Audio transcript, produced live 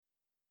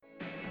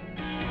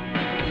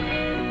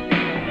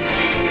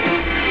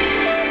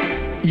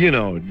You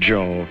know,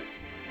 Joe,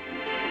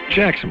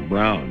 Jackson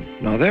Browne.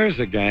 Now, there's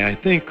a guy I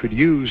think could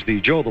use the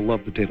Joe the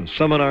Love Potato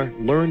Seminar,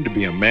 Learn to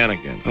Be a Man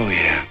Again. Oh,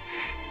 yeah.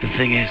 The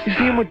thing is... You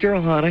see him with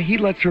Daryl Hannah? He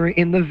lets her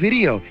in the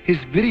video. His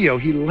video,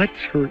 he lets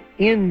her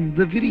in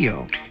the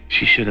video.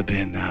 She should have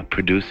been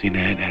producing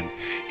it, and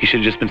he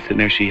should have just been sitting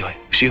there.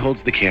 She holds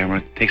the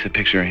camera, takes a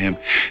picture of him.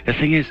 The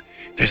thing is,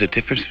 there's a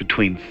difference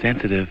between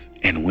sensitive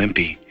and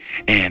wimpy.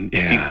 And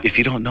if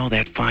you don't know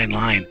that fine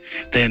line,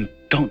 then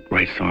don't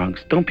write songs.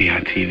 Don't be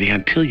on TV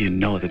until you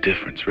know the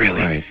difference, really.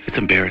 Right. It's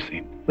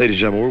embarrassing. Ladies and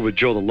gentlemen, we're with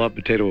Joe the Love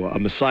Potato, a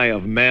messiah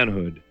of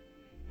manhood.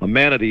 A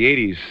man of the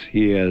 80s.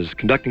 He is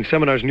conducting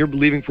seminars, and you're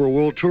leaving for a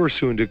world tour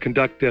soon to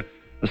conduct a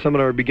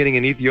seminar beginning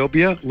in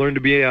Ethiopia. Learn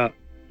to be a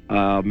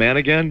man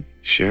again?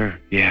 Sure,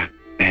 yeah.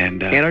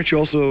 And aren't you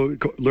also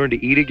learn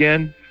to eat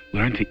again?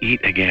 Learn to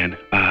eat again.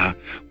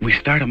 We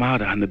start them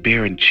out on the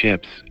beer and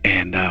chips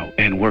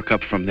and work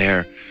up from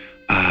there.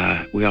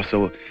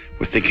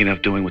 We're thinking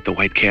of doing with the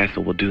White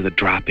Castle. We'll do the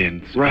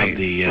drop-ins of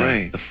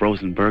the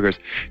frozen burgers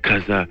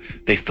because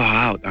they thaw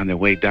out on their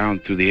way down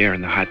through the air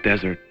in the hot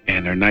desert,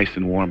 and they're nice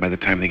and warm by the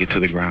time they get to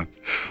the ground.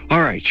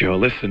 All right, Joe,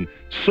 listen.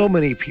 So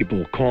many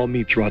people call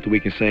me throughout the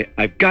week and say,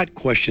 I've got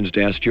questions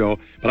to ask Joe,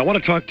 but I want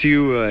to talk to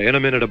you in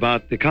a minute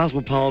about the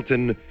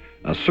Cosmopolitan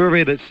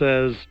survey that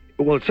says,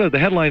 well, it says the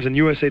headlines in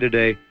USA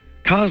Today,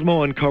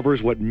 Cosmo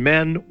uncovers what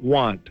men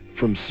want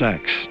from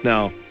sex.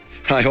 Now,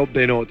 I hope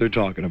they know what they're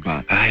talking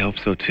about. I hope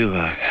so, too.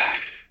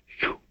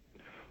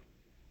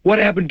 What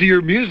happened to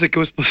your music? It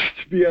was supposed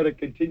to be on a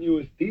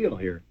continuous deal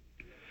here.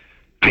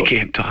 I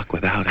can't talk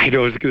without it. I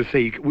know, I was going to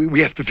say,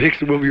 we have to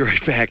fix it. We'll be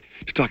right back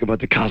to talk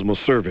about the Cosmo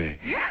survey.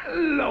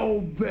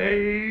 Hello,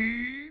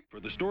 babe. For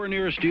the store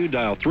nearest you,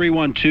 dial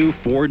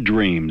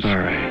 312-4DREAMS. All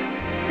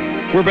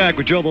right. We're back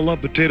with Joe the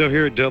Love Potato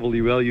here at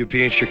WLUP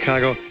in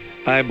Chicago.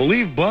 I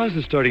believe Buzz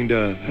is starting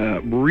to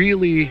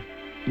really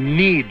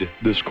need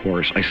this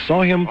course. I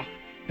saw him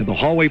in the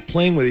hallway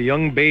playing with a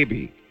young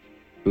baby.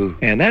 Ooh.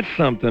 And that's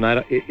something,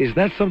 is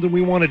that something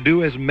we want to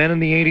do as men in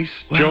the 80s,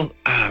 Joe?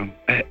 Well,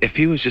 if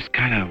he was just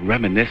kind of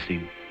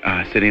reminiscing,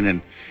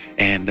 sitting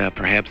and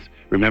perhaps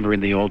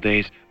remembering the old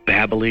days,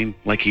 babbling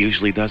like he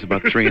usually does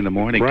about 3 in the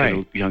morning to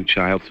a young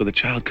child so the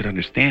child could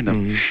understand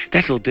him,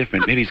 that's a little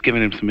different. Maybe he's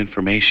giving him some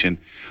information.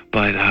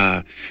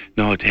 But,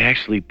 no, to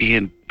actually be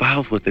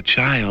involved with the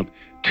child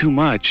too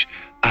much,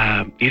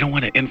 you don't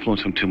want to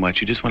influence him too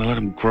much. You just want to let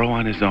him grow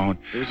on his own.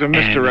 It was a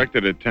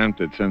misdirected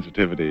attempt at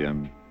sensitivity.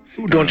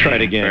 Don't try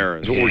it again,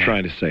 is what we're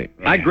trying to say.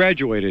 Yeah. I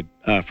graduated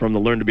from the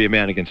Learn to Be a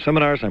Man Again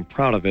seminars. I'm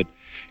proud of it.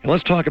 And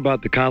let's talk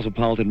about the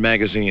Cosmopolitan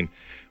magazine.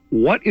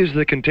 What is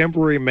the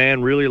contemporary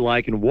man really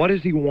like, and what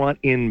does he want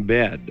in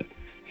bed?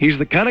 He's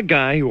the kind of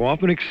guy who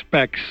often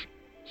expects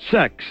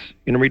sex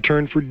in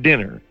return for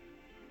dinner.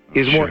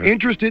 Is more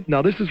interested,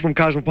 now this is from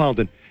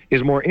Cosmopolitan,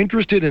 is more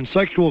interested in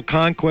sexual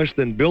conquest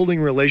than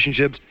building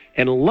relationships,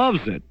 and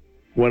loves it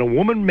when a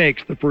woman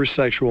makes the first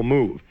sexual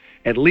move.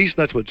 At least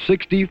that's what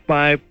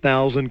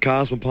 65,000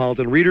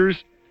 Cosmopolitan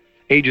readers,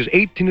 ages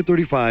 18 to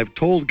 35,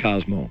 told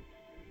Cosmo.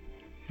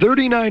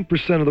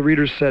 39% of the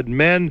readers said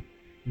men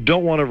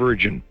don't want a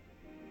virgin.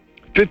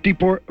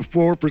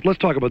 54%, let's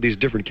talk about these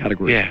different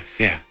categories.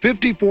 Yeah.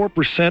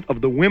 54%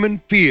 of the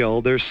women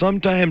feel they're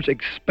sometimes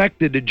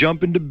expected to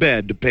jump into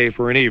bed to pay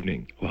for an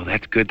evening. Well,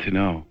 that's good to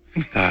know.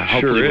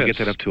 Hopefully we'll get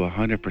that up to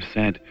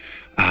 100%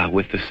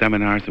 with the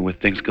seminars and with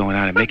things going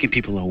on and making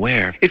people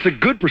aware. It's a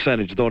good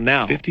percentage, though,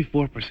 now.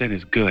 54%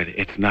 is good.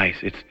 It's nice.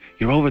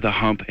 You're over the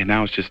hump, and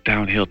now it's just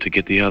downhill to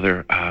get the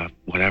other,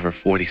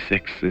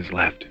 46 is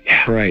left.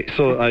 Yeah. Right.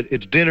 So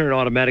it's dinner and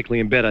automatically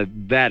in bed.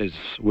 That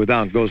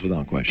goes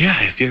without question.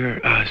 Yeah, if you're,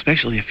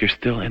 especially if you're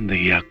still in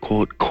the,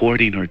 quote,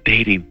 courting or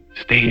dating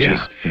stages,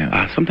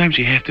 sometimes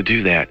you have to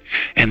do that.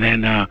 And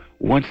then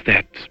once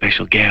that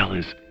special gal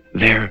is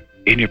there,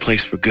 in your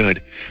place for good,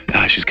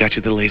 she's got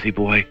you the lazy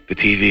boy, the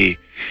TV,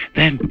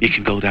 then you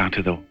can go down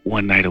to the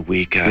one night a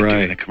week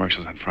doing the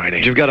commercials on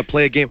Friday. You've got to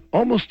play a game,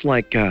 almost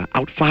like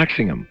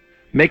outfoxing them.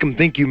 Make them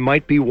think you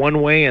might be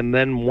one way, and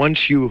then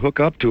once you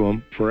hook up to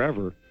them,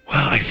 forever.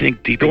 Well, I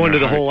think deep go into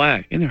the whole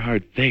act. In their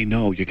heart, they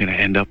know you're going to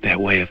end up that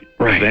way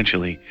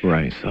eventually.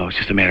 Right. So it's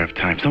just a matter of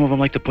time. Some of them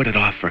like to put it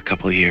off for a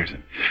couple of years,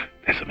 and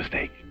that's a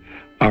mistake.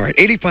 All right,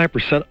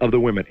 85% of the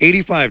women,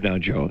 85 now,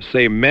 Joe,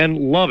 say men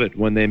love it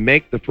when they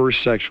make the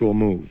first sexual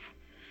move.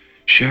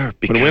 Sure.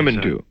 Because, when women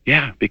do.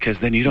 Yeah, because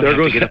then you don't have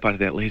to get up out of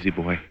that lazy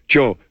boy.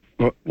 Joe,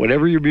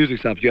 whenever your music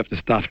stops, you have to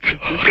stop.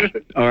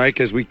 All right,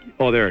 because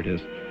there it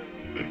is.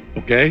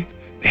 Okay?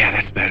 Yeah,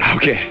 that's better.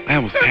 Okay. I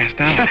almost passed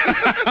out.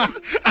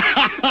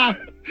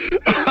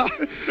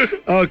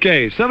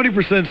 Okay,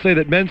 70% say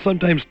that men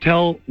sometimes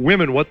tell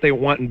women what they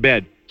want in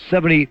bed.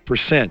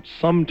 70%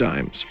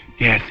 sometimes.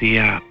 Yeah, see,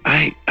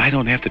 I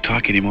don't have to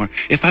talk anymore.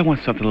 If I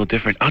want something a little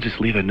different, I'll just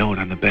leave a note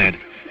on the bed,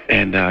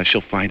 and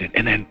she'll find it,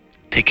 and then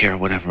take care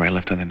of whatever I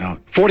left on the note.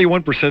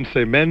 41%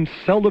 say men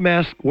seldom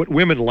ask what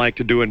women like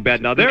to do in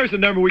bed. Now, there's a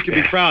number we can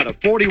be proud of.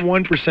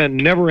 41%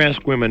 never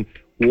ask women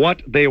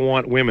what they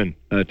want women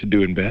to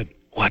do in bed.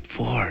 What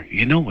for?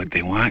 You know what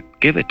they want.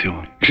 Give it to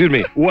them. Excuse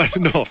me. What?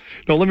 No,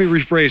 let me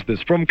rephrase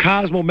this. From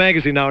Cosmo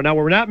Magazine now. Now,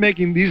 we're not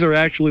making, these are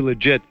actually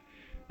legit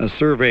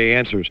survey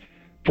answers.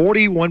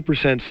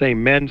 41% say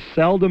men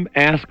seldom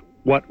ask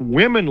what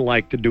women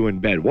like to do in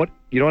bed. What,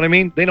 you know what I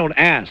mean? They don't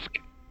ask.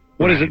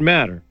 What does it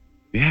matter?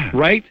 Yeah.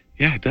 Right?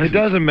 Yeah, it doesn't. It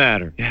doesn't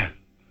matter. Yeah.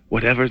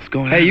 Whatever's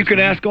going on. Hey, you can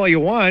ask all you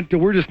want,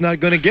 we're just not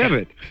going to give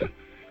it.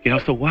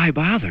 So why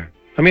bother?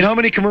 I mean, how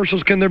many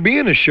commercials can there be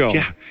in a show?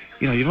 Yeah.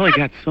 You've only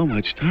got so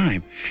much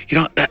time.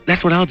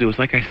 That's what I'll do is,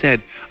 like I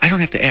said, I don't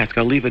have to ask.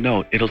 I'll leave a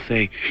note. It'll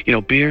say,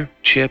 beer,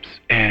 chips,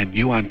 and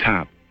you on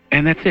top.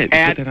 And that's it.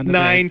 At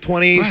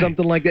 9:20,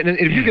 something like that. And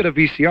if you get a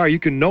VCR, you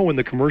can know when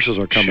the commercials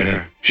are coming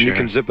in. Sure. You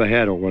can zip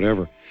ahead or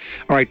whatever.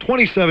 All right,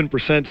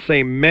 27%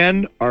 say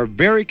men are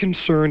very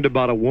concerned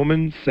about a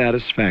woman's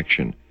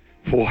satisfaction.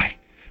 Boy,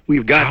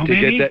 we've got to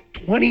get that.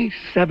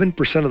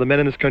 27% of the men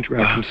in this country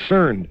are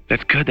concerned.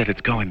 That's good that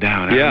it's going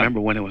down. Yeah. I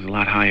remember when it was a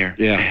lot higher.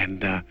 Yeah.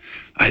 And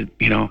I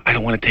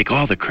don't want to take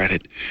all the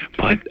credit,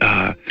 but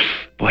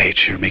boy, it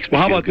sure makes me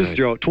Well, how feel about good. this,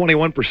 Joe?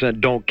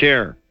 21% don't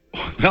care.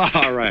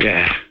 All right.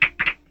 Yeah.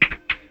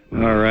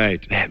 All right.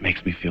 That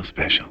makes me feel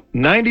special.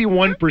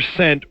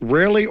 91%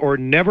 rarely or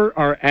never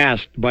are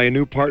asked by a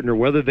new partner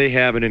whether they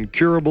have an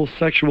incurable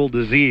sexual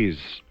disease.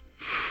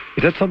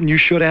 Is that something you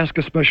should ask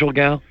a special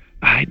gal?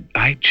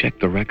 I check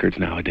the records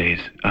nowadays.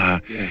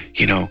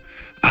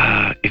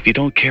 If you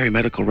don't carry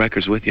medical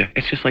records with you,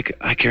 it's just like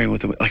I carry them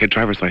with like a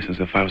driver's license.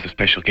 If I was a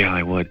special gal,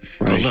 I would.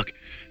 Right. Go, look,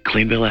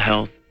 clean bill of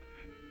health,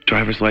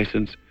 driver's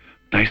license,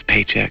 nice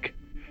paycheck.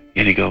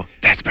 And you go,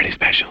 that's pretty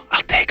special.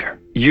 I'll take her.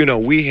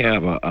 We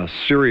have a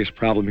serious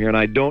problem here, and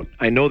I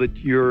know that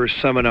your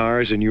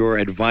seminars and your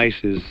advice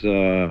is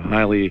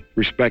highly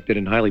respected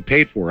and highly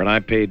paid for, and I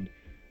paid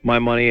my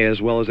money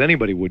as well as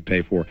anybody would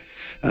pay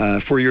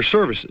for your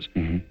services.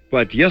 Mm-hmm.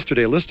 But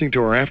yesterday, listening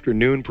to our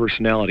afternoon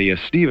personality,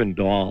 Stephen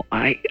Dahl,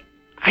 I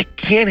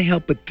can't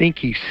help but think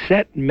he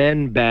set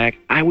men back,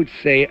 I would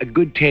say, a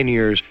good 10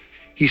 years.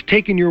 He's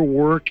taken your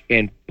work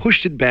and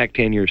pushed it back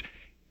 10 years.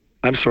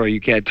 I'm sorry,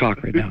 you can't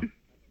talk right now.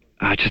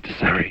 Just a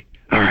second.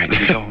 All right,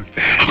 you're going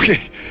fast.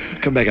 Okay,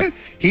 come back up.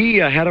 He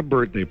had a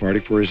birthday party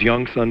for his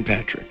young son,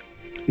 Patrick.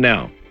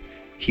 Now,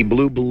 he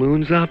blew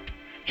balloons up.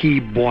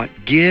 He bought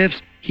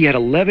gifts. He had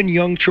 11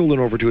 young children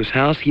over to his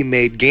house. He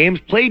made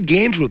games, played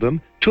games with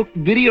them, took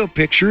video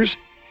pictures,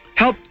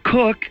 helped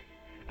cook.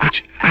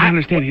 Which, I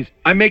understand.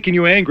 I'm making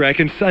you angry. I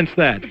can sense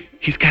that.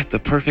 He's got the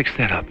perfect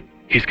setup.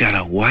 He's got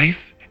a wife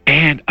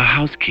and a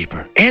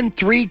housekeeper. And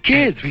 3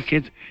 kids.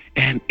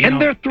 And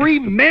they're 3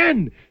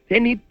 men.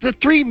 And the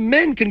 3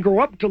 men can grow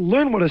up to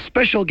learn what a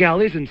special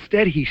gal is.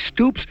 Instead, he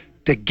stoops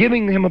to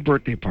giving him a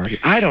birthday party.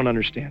 I don't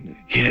understand it.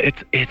 Yeah,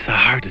 it's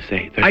hard to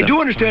say. I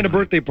do understand a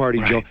birthday party,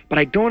 right. Joe, but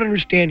I don't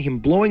understand him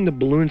blowing the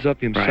balloons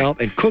up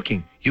himself and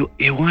cooking. You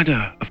want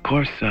to, of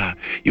course,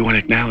 you want to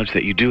acknowledge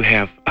that you do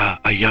have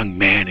a young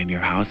man in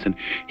your house, and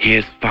he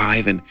is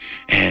 5, and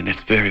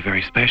it's very,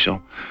 very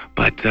special.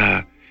 But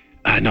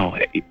no,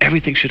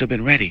 everything should have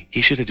been ready.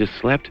 He should have just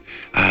slept.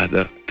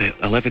 The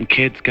 11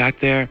 kids got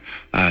there.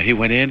 He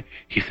went in.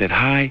 He said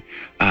hi,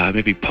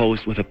 maybe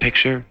posed with a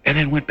picture, and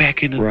then went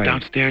back into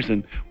downstairs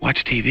and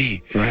watched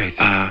TV. Right.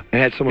 And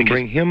had someone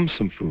bring him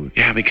some food.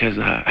 Yeah, because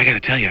I got to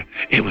tell you,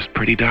 it was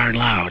pretty darn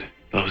loud.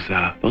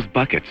 Those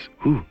buckets.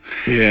 Whew.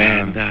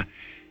 Yeah. And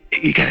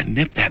you got to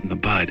nip that in the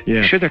bud.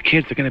 Yeah. Sure, their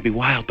kids are going to be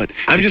wild, but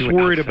I'm just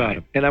worried about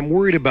him, and I'm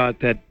worried about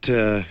that.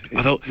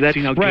 Although that's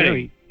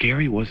spreading.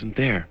 Gary wasn't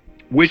there.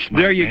 Which,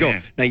 Smart there you man.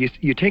 go. Now,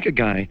 you take a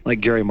guy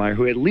like Gary Meyer,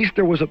 who at least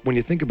there was, when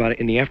you think about it,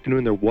 in the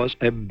afternoon there was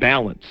a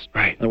balance.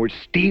 Right. In other words,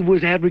 Steve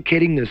was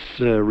advocating this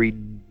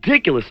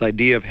ridiculous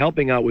idea of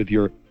helping out with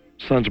your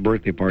son's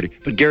birthday party.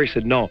 But Gary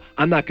said, no,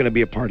 I'm not going to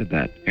be a part of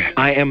that. Yeah.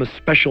 I am a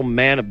special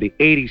man of the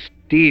 80s.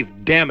 Steve,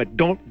 damn it,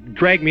 don't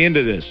drag me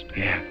into this.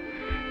 Yeah.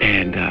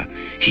 And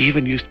he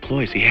even used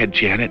ploys. He had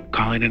Janet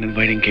calling and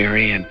inviting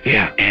Gary, and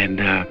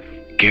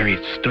Gary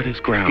stood his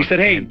ground. He said,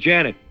 hey,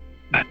 Janet,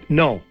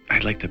 no.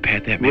 I'd like to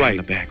pat that man on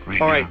the back right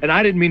now. All right, and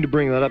I didn't mean to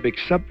bring that up,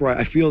 except for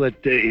I feel that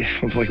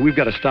we've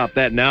got to stop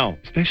that now.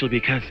 Especially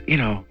because,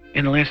 in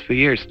the last few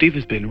years, Steve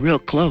has been real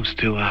close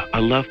to a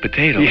love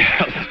potato.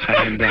 Yes.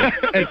 And I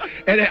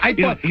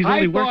thought, he's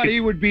only I thought working. he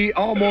would be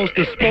almost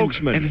a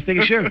spokesman. And the thing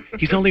is, sure,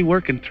 he's only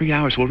working 3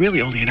 hours. Well, really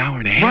only an hour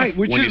and a half. Right,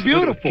 which when is he's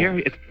living with beautiful.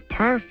 Gary, it's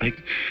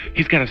perfect.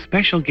 He's got a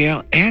special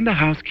gal and a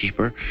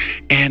housekeeper.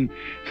 And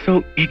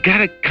so you got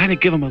to kind of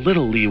give him a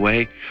little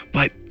leeway.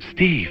 But,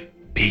 Steve,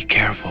 be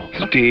careful.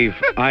 Steve,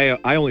 I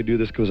only do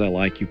this because I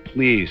like you.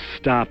 Please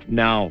stop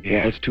now. Yeah.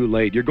 Well, it's too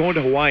late. You're going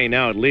to Hawaii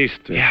now, at least.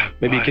 Yeah.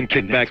 Maybe you can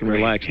kick back and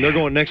relax. And they're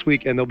going next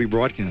week, and they'll be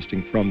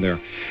broadcasting from there.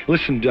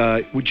 Listen,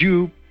 would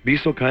you be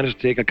so kind as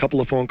to take a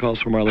couple of phone calls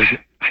from our listeners?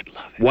 I'd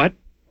love it. What?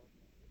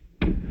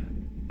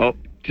 Oh,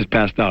 just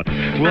passed out.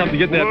 We'll have to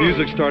get that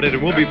music started,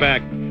 and we'll be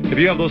back. If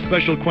you have those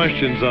special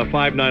questions,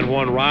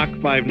 591-ROCK,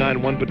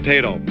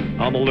 591-POTATO,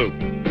 on the loop.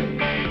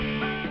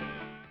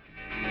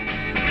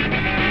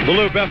 The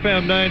Loop,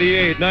 FM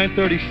 98,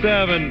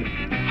 937.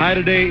 High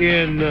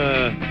today in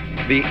the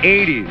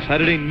 80s. High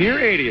today near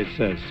 80, it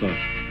says. So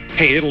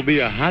Hey, it'll be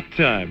a hot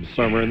time,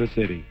 summer in the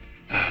city.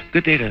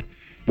 Good day to...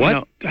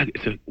 What?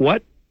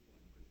 What?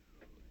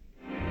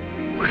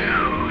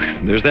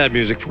 There's that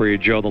music for you,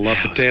 Joe, the Love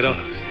Potato.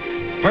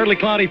 Partly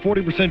cloudy,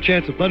 40%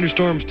 chance of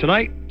thunderstorms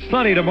tonight,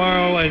 sunny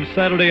tomorrow, and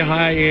Saturday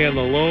high in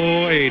the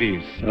low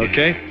 80s.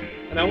 Okay?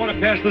 And I want to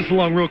pass this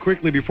along real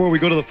quickly before we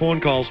go to the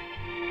phone calls.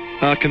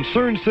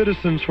 Concerned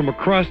citizens from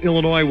across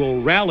Illinois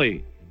will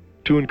rally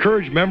to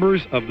encourage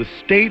members of the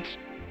state's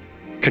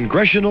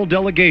congressional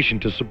delegation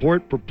to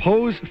support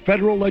proposed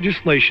federal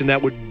legislation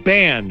that would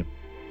ban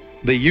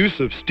the use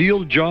of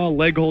steel jaw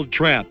leg hold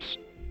traps.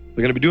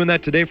 They're going to be doing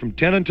that today from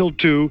 10 until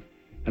 2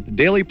 at the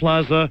Daily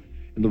Plaza,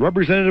 and the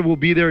representative will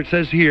be there, it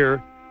says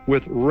here,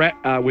 with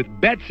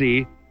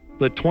Betsy,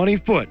 the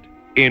 20-foot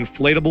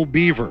inflatable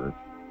beaver.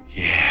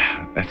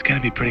 Yeah, that's going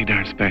to be pretty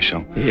darn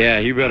special. Yeah,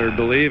 you better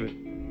believe it.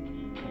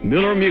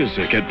 Miller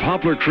Music at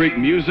Poplar Creek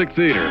Music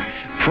Theater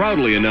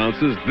proudly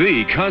announces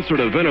the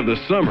concert event of the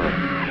summer.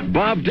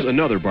 Bob did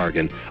another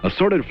bargain.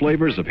 Assorted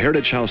flavors of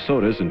Heritage House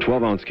sodas in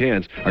 12-ounce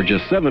cans are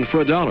just $7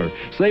 for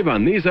 $1. Save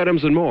on these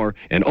items and more,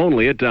 and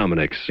only at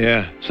Dominic's.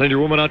 Yeah, send your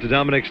woman out to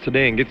Dominic's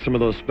today and get some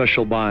of those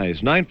special buys.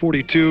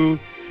 9:42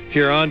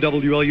 here on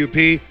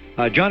WLUP.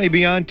 Johnny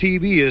B on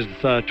TV is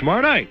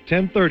tomorrow night,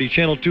 10:30,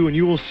 Channel 2, and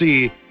you will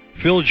see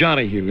Phil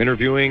Donahue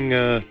interviewing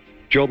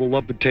Joe the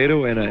Love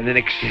Potato and an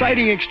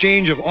exciting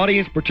exchange of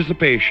audience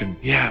participation.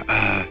 Yeah,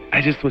 I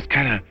just was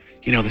kind of,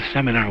 the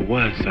seminar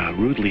was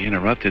rudely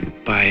interrupted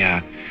by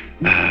a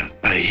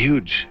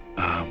huge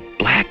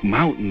black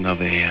mountain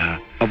of a...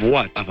 Of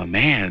what? Of a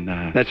man.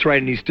 That's right,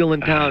 and he's still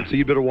in town, so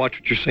you better watch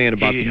what you're saying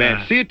about the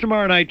man. See you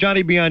tomorrow night,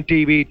 Johnny B on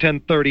TV,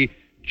 10:30,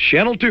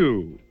 Channel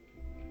 2.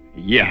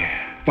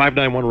 Yeah.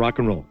 591 Rock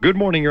and Roll. Good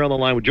morning, you're on the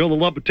line with Joe the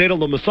Love Potato,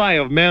 the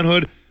Messiah of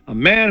manhood. A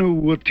man who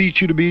will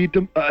teach you to be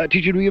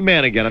a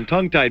man again. I'm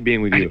tongue-tied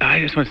being with you. I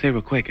just want to say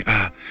real quick,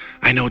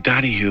 I know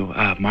Donahue,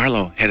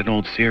 Marlowe, had an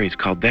old series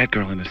called That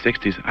Girl in the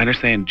 60s. I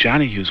understand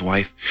Donahue's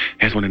wife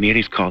has one in the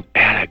 80s called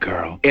Atta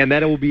Girl. And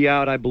that will be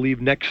out, I believe,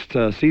 next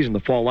season,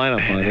 the fall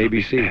lineup on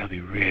ABC. That'll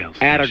be real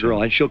special. Atta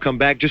Girl, and she'll come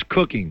back just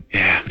cooking.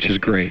 Yeah. Which is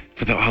great.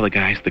 For all the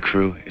guys, the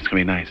crew, it's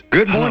going to be nice.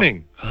 Good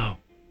morning. Hello.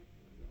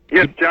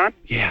 Yes, John?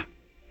 Yeah.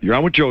 You're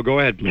on with Joe. Go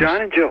ahead, please.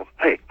 John and Joe.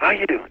 Hey, how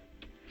you doing?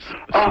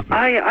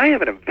 I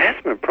have an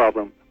investment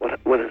problem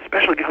with a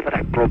special gal that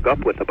I broke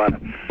up with about a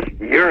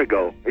year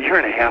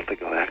and a half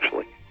ago,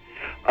 actually.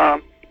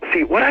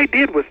 See, what I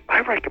did was I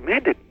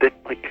recommended that,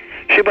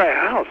 she buy a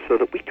house so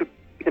that we could,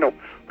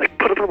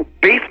 put a little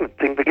basement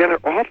thing together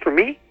all for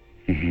me.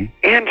 Mm-hmm.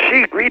 And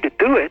she agreed to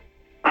do it.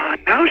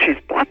 Now she's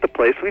bought the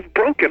place. We've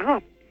broken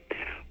up.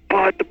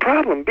 But the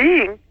problem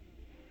being,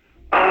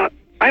 I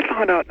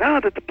found out now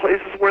that the place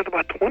is worth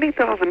about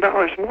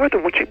 $20,000 more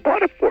than what she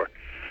bought it for.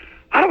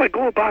 How do I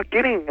go about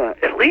getting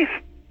at least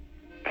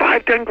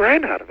 $5-10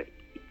 grand out of it?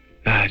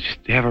 Just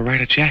have her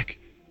write a check.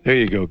 There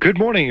you go. Good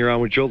morning. You're on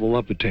with Joe the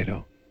Love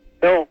Potato.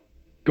 No.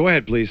 Go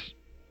ahead, please.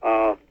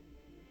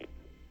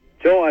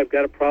 Joe, I've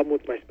got a problem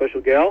with my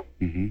special gal.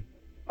 Mm-hmm.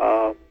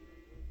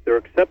 They're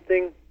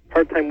accepting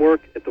part-time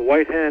work at the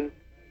White Hen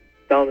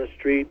down the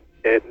street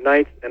at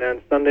nights and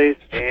on Sundays,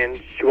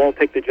 and she won't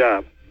take the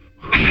job.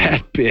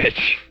 That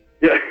bitch.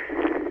 Yeah.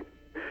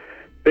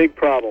 Big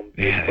problem.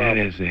 Yeah, that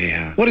is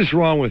a... What is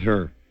wrong with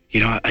her? I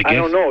guess... I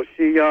don't know.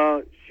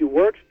 She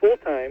works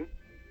full-time.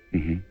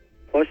 Mm-hmm.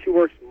 Plus she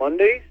works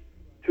Mondays,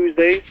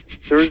 Tuesdays,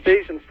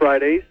 Thursdays, and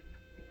Fridays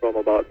from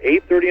about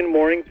 8:30 in the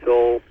morning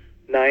till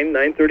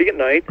 9:30 at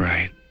night.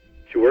 Right.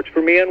 She works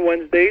for me on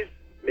Wednesdays,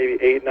 maybe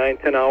 8, 9,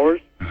 10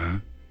 hours. Uh-huh.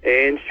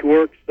 And she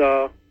works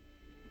on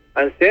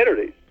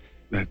Saturdays.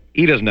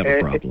 He doesn't have a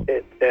problem.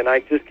 And I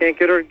just can't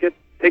get her to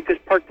take this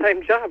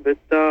part-time job at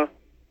the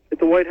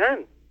White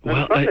Hen.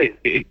 Well,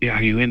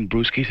 are you in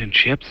brewskis and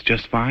chips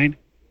just fine?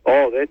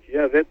 Oh,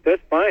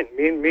 that's fine.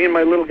 Me and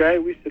my little guy,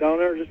 we sit down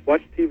there and just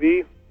watch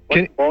TV,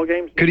 watch ball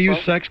games. Could he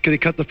use sex? Could he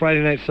cut the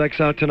Friday night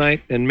sex out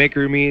tonight and make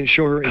her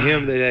show her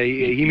him that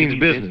he means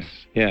business?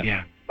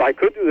 Yeah. I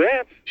could do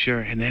that. Sure,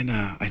 and then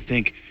I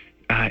think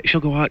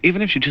she'll go out,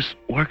 even if she just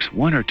works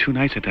 1 or 2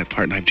 nights at that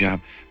part-time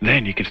job,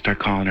 then you can start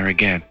calling her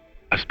again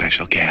a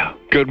special gal.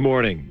 Good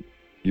morning.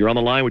 You're on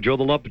the line with Joe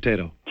the Love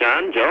Potato.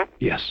 John, Joe?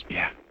 Yes.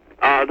 Yeah.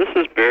 This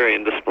is Barry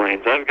in Des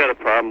Plaines. I've got a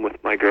problem with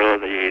my girl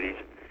of the 80s.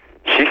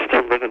 She's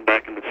still living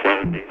back in the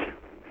 70s.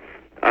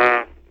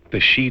 The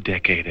she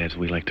decade, as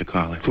we like to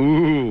call it.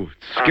 Ooh,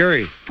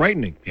 scary,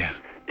 frightening. Yeah.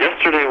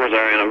 Yesterday was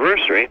our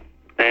anniversary,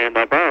 and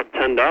I borrowed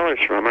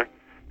 $10 from her,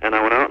 and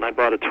I went out and I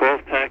bought a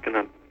 12-pack and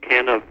a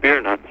can of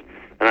beer nuts,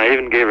 and I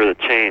even gave her the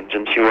change,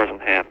 and she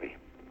wasn't happy.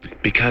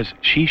 Because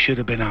she should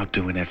have been out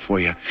doing that for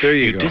you. There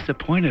you go.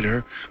 Disappointed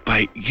her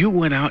by you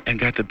went out and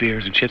got the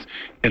beers and chips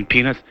and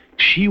peanuts.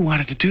 She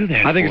wanted to do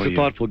that. I think it's a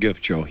thoughtful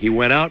gift, Joe. He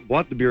went out,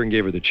 bought the beer, and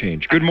gave her the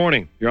change. Good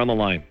morning. You're on the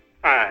line.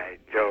 Hi,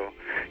 Joe.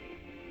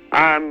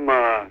 I'm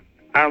a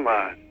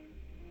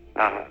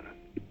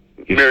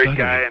married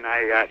guy, and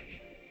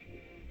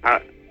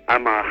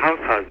I'm a house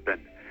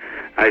husband.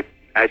 I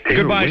take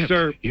Goodbye,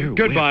 sir.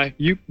 Goodbye.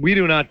 We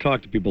do not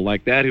talk to people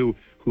like that who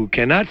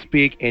cannot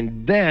speak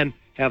and then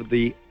have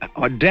the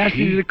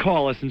audacity to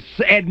call us and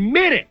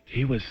admit it.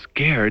 He was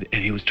scared,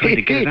 and he was trying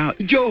to get it out.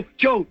 Joe,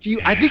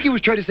 I think he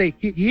was trying to say,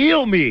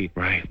 heal me.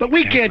 Right. But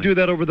we can't do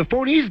that over the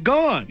phone. He's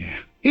gone. Yeah.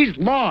 He's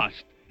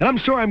lost. And I'm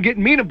sorry I'm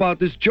getting mean about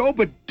this, Joe,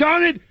 but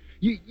darn it,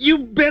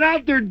 you've been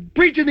out there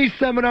preaching these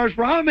seminars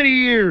for how many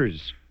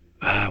years?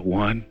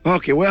 1.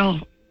 Okay,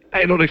 well,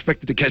 I don't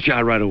expect it to catch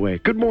on right away.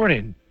 Good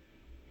morning.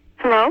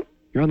 Hello?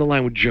 You're on the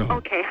line with Joe.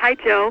 Okay. Hi,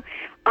 Joe.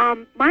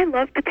 My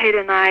love potato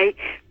and I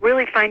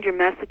really find your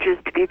messages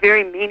to be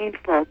very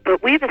meaningful,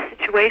 but we have a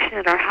situation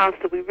at our house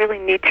that we really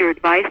need your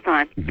advice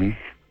on. Mm-hmm.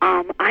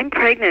 I'm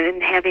pregnant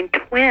and having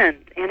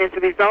twins, and as a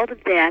result of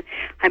that,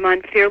 I'm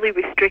on fairly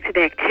restricted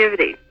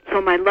activity. So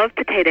my love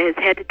potato has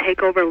had to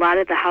take over a lot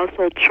of the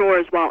household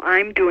chores while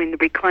I'm doing the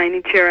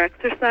reclining chair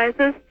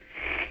exercises,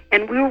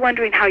 and we were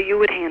wondering how you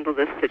would handle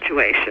this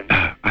situation.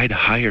 I'd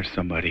hire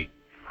somebody.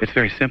 It's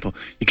very simple.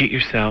 You get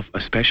yourself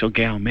a special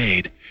gal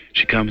maid.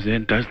 She comes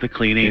in, does the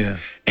cleaning,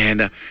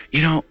 and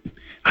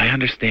I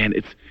understand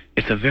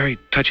it's a very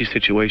touchy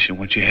situation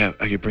once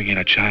you're bringing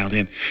a child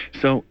in.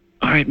 So,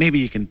 all right, maybe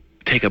you can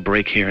take a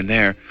break here and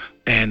there,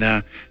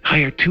 and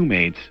hire 2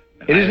 maids.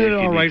 Isn't it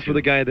all right for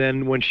the guy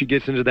then, when she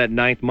gets into that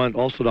 9th month,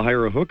 also to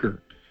hire a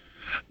hooker?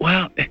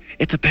 Well,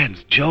 it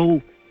depends.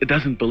 Joe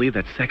doesn't believe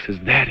that sex is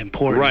that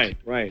important.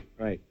 Right.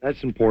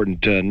 That's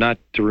important, not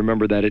to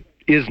remember that it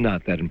is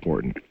not that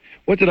important.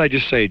 What did I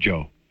just say,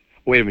 Joe?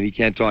 Wait a minute, he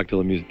can't talk till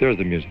the music. There's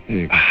the music. There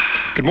you go.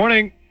 Good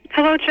morning.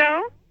 Hello,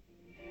 Joe?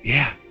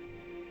 Yeah.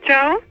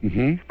 Joe?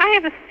 Mm-hmm. I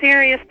have a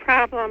serious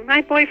problem.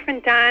 My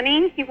boyfriend,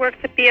 Donnie, he works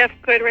at B.F.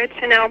 Goodrich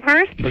in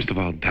Elmhurst. First of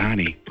all,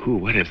 Donnie.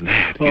 What is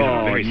that?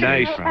 Oh, very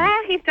nice.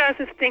 All he does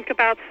is think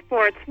about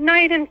sports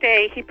night and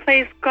day. He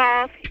plays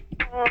golf, he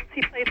bowls,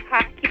 he plays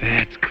hockey.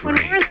 That's When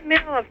great. we're in the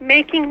middle of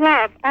making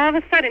love, all of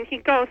a sudden he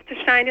goes to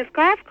shine his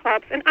golf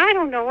clubs, and I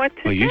don't know what to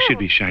do. Well, you should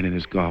be shining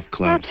his golf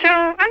Well, clubs.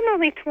 Joe, I'm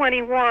only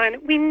 21.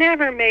 We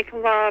never make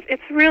love.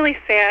 It's really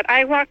sad.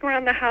 I walk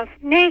around the house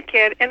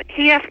naked, and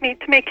he asked me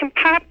to make him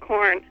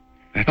popcorn.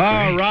 That's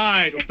All great.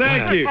 right.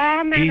 Thank you.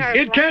 All men are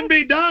It can like-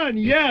 be done.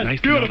 Yes.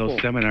 Nice to know Beautiful.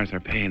 those seminars are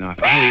paying off.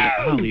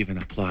 I'll even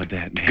applaud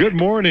that, man. Good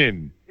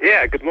morning.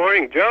 Yeah, good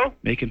morning, Joe.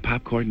 Making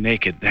popcorn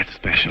naked, that's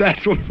special.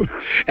 That's what,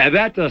 and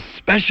that's a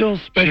special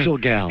Sure.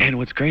 gal. And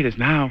what's great is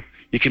now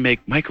you can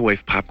make microwave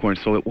popcorn,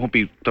 so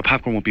the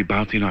popcorn won't be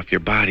bouncing off your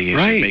body as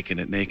Right. you're making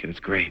it naked. It's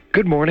great.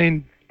 Good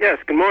morning. Yes,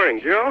 good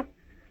morning, Joe.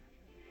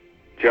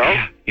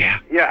 Joe? Yeah.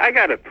 Yeah, I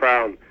got a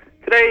problem.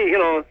 Today,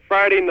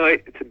 Friday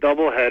night, it's a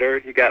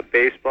doubleheader. You got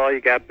baseball,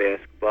 you got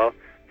basketball.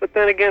 But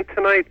then again,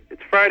 tonight,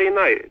 it's Friday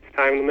night. It's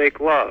time to make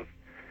love.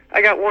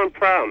 I got one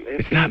problem.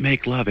 It's not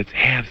make love, it's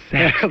have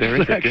sex. Have There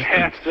is a sex. difference.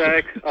 Half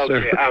sex?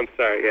 Okay, Sir. I'm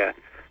sorry, yeah.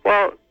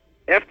 Well,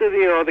 after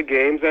the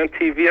games on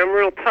TV, I'm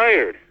real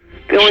tired.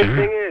 The only Sure.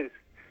 thing is,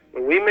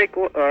 when we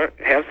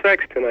have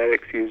sex tonight,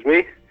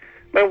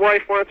 my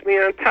wife wants me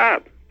on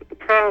top. But the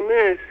problem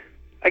is,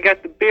 I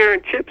got the beer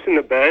and chips in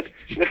the bed,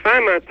 and if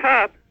I'm on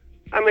top,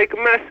 I make a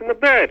mess in the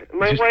bed. And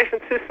my wife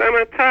insists I'm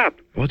on top.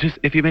 Well,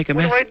 if you make a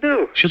What mess, do I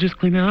do? she'll just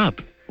clean it up.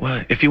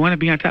 Well, if you want to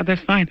be on top,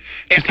 that's fine.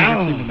 Just have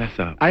her clean the mess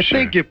up. I Sure.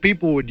 think if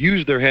people would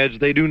use their heads,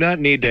 they do not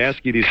need to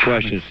ask you these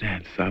Common questions.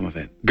 sense, some of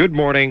it. Good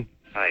morning.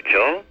 Hi,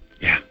 Joe.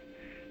 Yeah.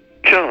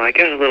 Joe, I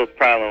got a little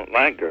problem with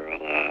my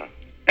girl.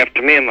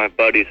 After me and my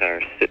buddies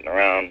are sitting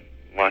around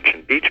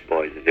watching Beach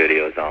Boys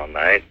videos all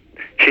night,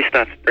 she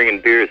stops bringing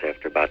beers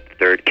after about the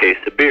 3rd case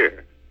of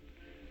beer.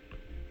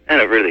 And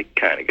it really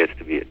kind of gets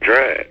to be a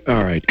drag.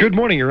 All right. Good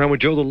morning. You're on with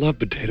Joe the Love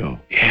Potato.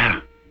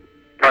 Yeah.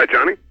 Hi,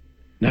 Johnny.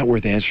 Not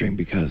worth answering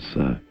because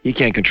he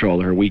can't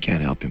control her. We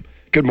can't help him.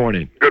 Good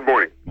morning. Good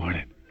morning.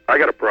 Morning. I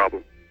got a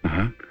problem.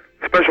 Uh-huh.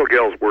 Special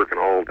gal's working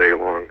all day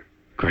long.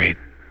 Great.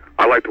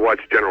 I like to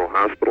watch General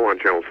Hospital on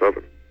Channel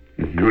 7,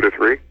 2 to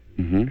 3.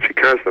 Mm-hmm. She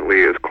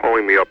constantly is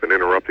calling me up and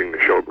interrupting the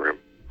showgram.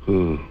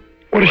 Ooh.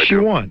 What does do I she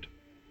do? want?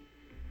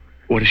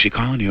 What is she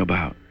calling you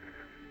about?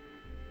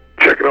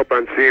 Checking up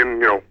on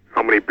seeing,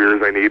 how many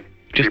beers I need.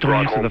 Just She don't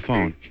brought answer home the to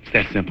phone. me. It's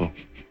that simple.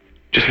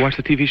 Just watch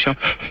the TV show.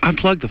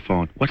 Unplug the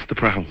phone. What's the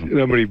problem?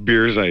 How many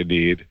beers I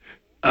need?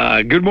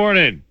 Good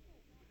morning.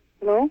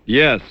 Hello?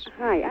 Yes.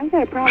 Hi, I've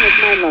got a problem with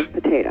my love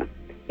potato.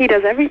 He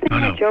does everything No,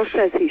 no. that Joe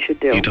says he should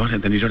do.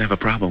 Then you don't have a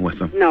problem with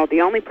them. No,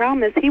 the only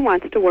problem is he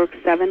wants to work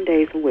 7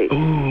 days a week.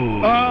 Ooh.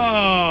 What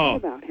Oh.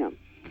 about him?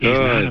 He's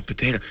not Good. a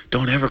potato.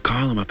 Don't ever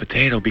call him a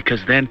potato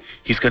because then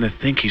he's going to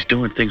think he's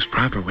doing things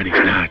proper when he's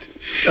not.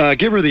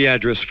 Give her the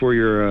address for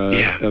your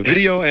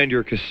video and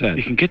your cassette.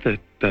 You can get the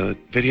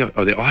video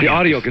or the audio, The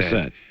audio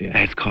cassette. Yeah.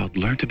 And it's called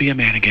Learn to Be a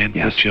Man Again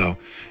Yes. with Joe.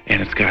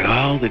 And it's got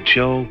all the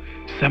Joe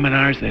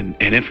seminars and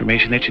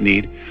information that you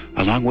need.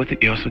 Along with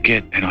it, you also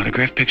get an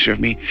autographed picture of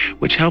me,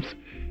 which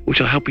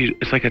will help you.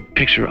 It's like a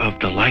picture of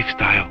the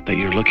lifestyle that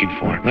you're looking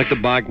for. Like the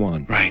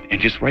Bhagwan. Right.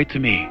 And just write to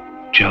me,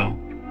 Joe,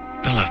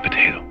 the Love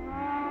Potato.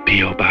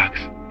 P.O. Box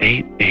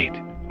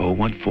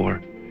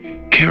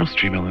 88014, Carroll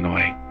Stream,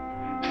 Illinois,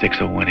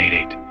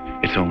 60188.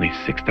 It's only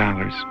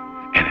 $6,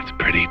 and it's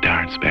pretty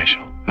darn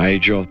special. Hi,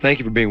 Joe. Thank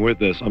you for being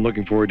with us. I'm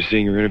looking forward to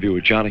seeing your interview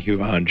with Johnny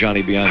Hugh on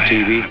Johnny Beyond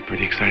TV. I'm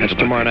pretty excited. That's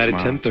about tomorrow night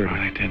that. at 10:30.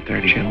 Tomorrow night,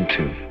 10:30. Channel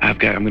 2. I'm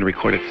going to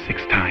record it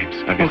 6 times.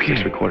 I've got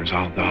 6 recorders.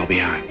 I'll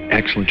be on.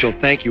 Excellent, Joe.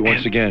 Thank you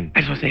once again. I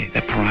just want to say,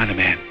 that Piranha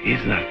Man,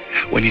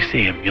 he's when you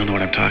see him, you'll know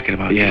what I'm talking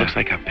about. Yeah. He looks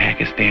like a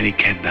Pakistani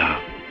Ken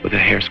doll with the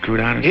hair screwed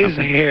on or His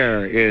something.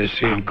 hair is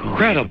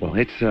incredible.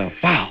 It's,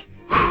 wow.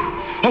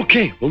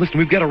 Okay, well, listen,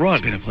 we've got to run.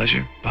 It's been a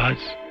pleasure. Buzz,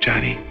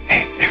 Johnny,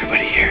 hey,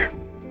 everybody here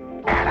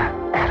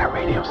at a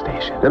radio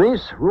station.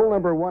 Denise, rule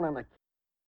number 1 on the...